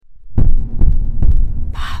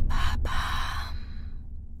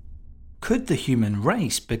Could the human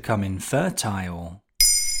race become infertile?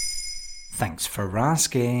 Thanks for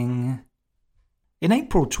asking. In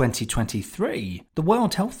April 2023, the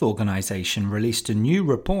World Health Organization released a new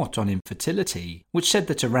report on infertility, which said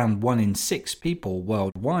that around 1 in 6 people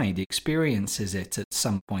worldwide experiences it at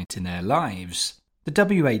some point in their lives. The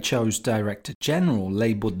WHO's Director General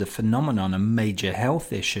labelled the phenomenon a major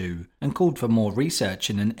health issue and called for more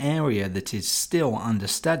research in an area that is still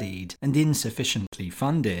understudied and insufficiently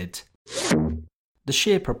funded. The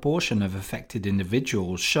sheer proportion of affected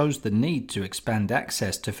individuals shows the need to expand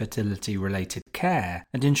access to fertility-related care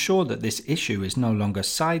and ensure that this issue is no longer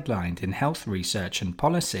sidelined in health research and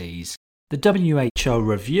policies. The WHO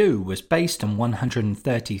review was based on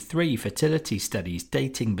 133 fertility studies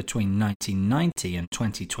dating between 1990 and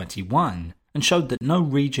 2021 and showed that no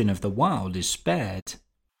region of the world is spared.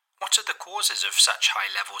 What are the causes of such high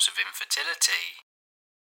levels of infertility?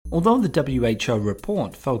 Although the WHO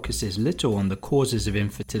report focuses little on the causes of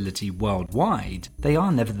infertility worldwide, they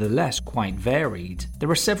are nevertheless quite varied. There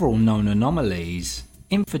are several known anomalies.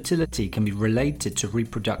 Infertility can be related to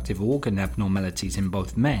reproductive organ abnormalities in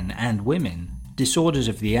both men and women, disorders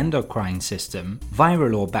of the endocrine system,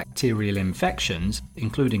 viral or bacterial infections,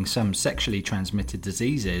 including some sexually transmitted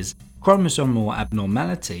diseases, chromosomal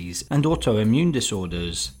abnormalities, and autoimmune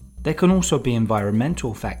disorders. There can also be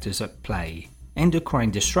environmental factors at play.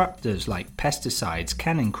 Endocrine disruptors like pesticides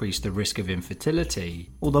can increase the risk of infertility,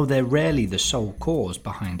 although they're rarely the sole cause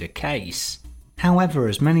behind a case. However,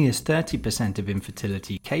 as many as 30% of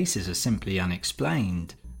infertility cases are simply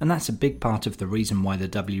unexplained, and that's a big part of the reason why the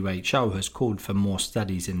WHO has called for more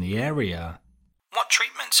studies in the area. What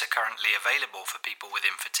treatments are currently available for people with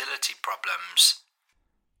infertility problems?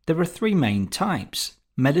 There are 3 main types: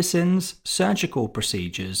 medicines, surgical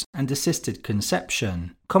procedures, and assisted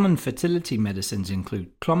conception. Common fertility medicines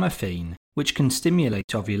include clomiphene, which can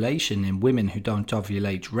stimulate ovulation in women who don't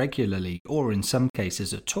ovulate regularly or in some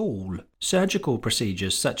cases at all. Surgical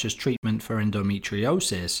procedures such as treatment for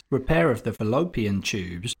endometriosis, repair of the fallopian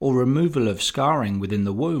tubes, or removal of scarring within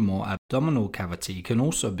the womb or abdominal cavity can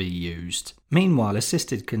also be used. Meanwhile,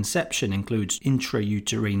 assisted conception includes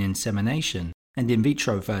intrauterine insemination and in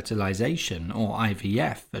vitro fertilization, or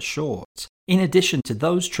IVF for short. In addition to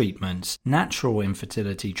those treatments, natural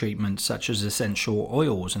infertility treatments such as essential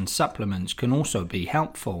oils and supplements can also be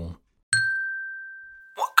helpful.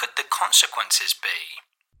 What could the consequences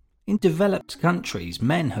be? In developed countries,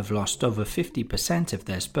 men have lost over 50% of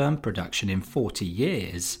their sperm production in 40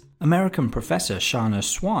 years. American professor Shana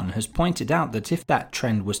Swan has pointed out that if that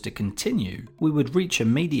trend was to continue, we would reach a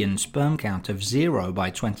median sperm count of 0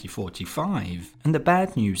 by 2045. And the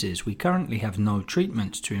bad news is we currently have no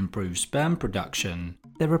treatments to improve sperm production.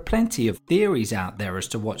 There are plenty of theories out there as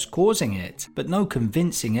to what's causing it, but no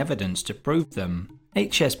convincing evidence to prove them.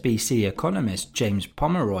 HSBC economist James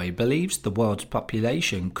Pomeroy believes the world's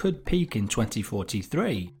population could peak in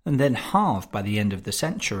 2043 and then halve by the end of the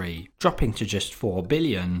century, dropping to just 4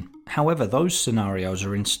 billion. However, those scenarios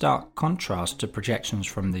are in stark contrast to projections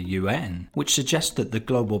from the UN, which suggest that the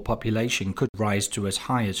global population could rise to as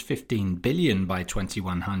high as 15 billion by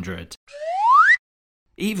 2100.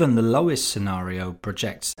 Even the lowest scenario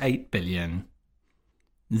projects 8 billion.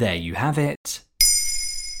 There you have it.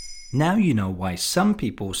 Now you know why some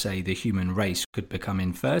people say the human race could become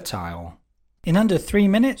infertile. In under 3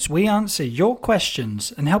 minutes, we answer your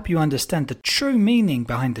questions and help you understand the true meaning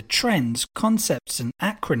behind the trends, concepts, and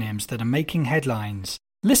acronyms that are making headlines.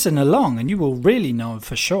 Listen along and you will really know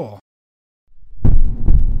for sure.